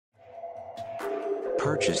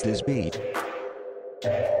Purchase this beat.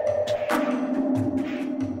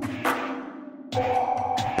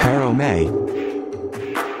 Parome.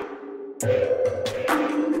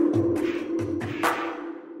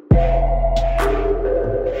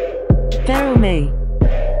 Parome.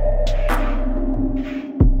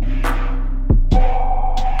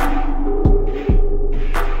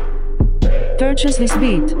 Purchase this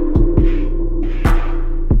beat.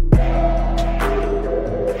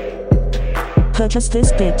 Purchase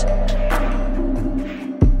this beat.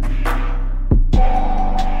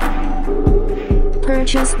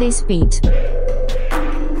 Purchase this beat.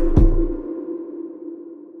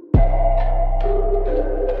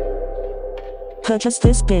 Purchase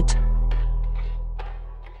this beat.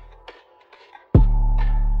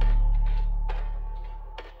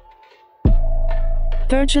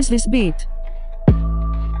 Purchase this beat.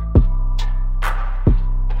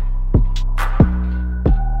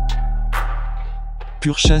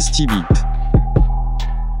 Purchase this beat.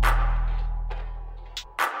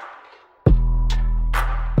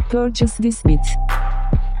 Purchase this beat.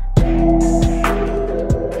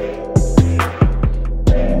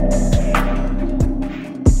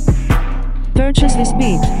 Purchase this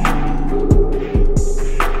beat.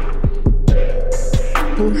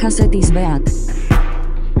 Purchase this beat.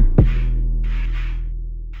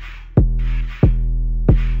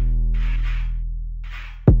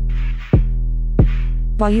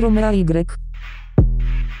 Parome Y.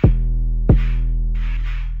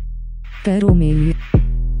 Parome.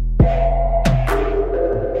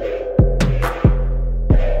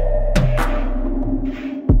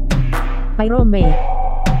 Parome.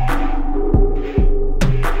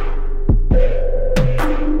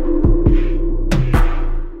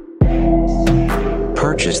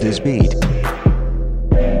 Purchase this beat.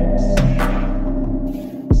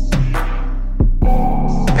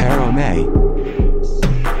 Parome.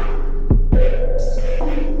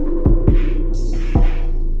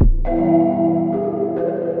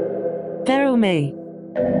 Parome.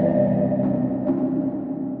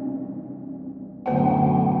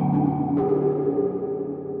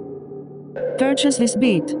 Purchase this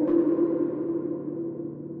beat.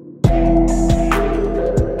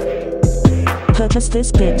 Purchase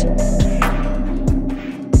this beat.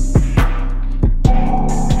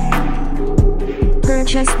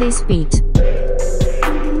 Purchase this beat.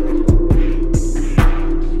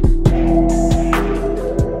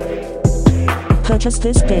 Purchase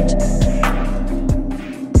this beat.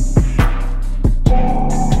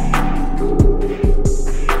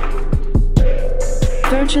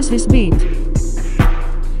 Purchase this beat.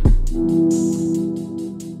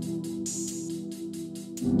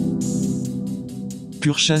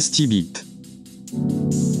 Purchase this beat.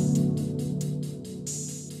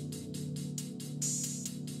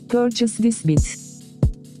 Purchase this beat.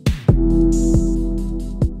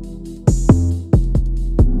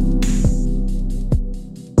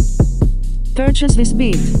 Purchase this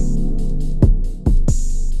beat.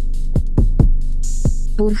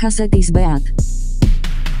 Purchase this beat.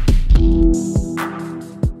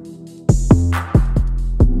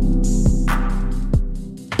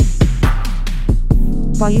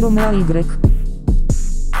 Parome Y.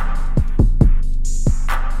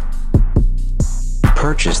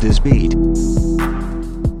 Purchase this beat.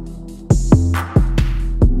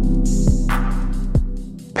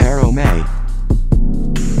 Parome.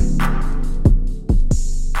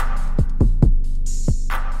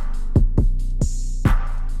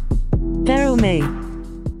 Parome.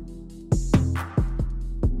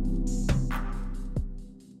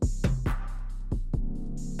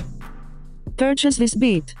 Purchase this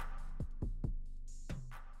beat.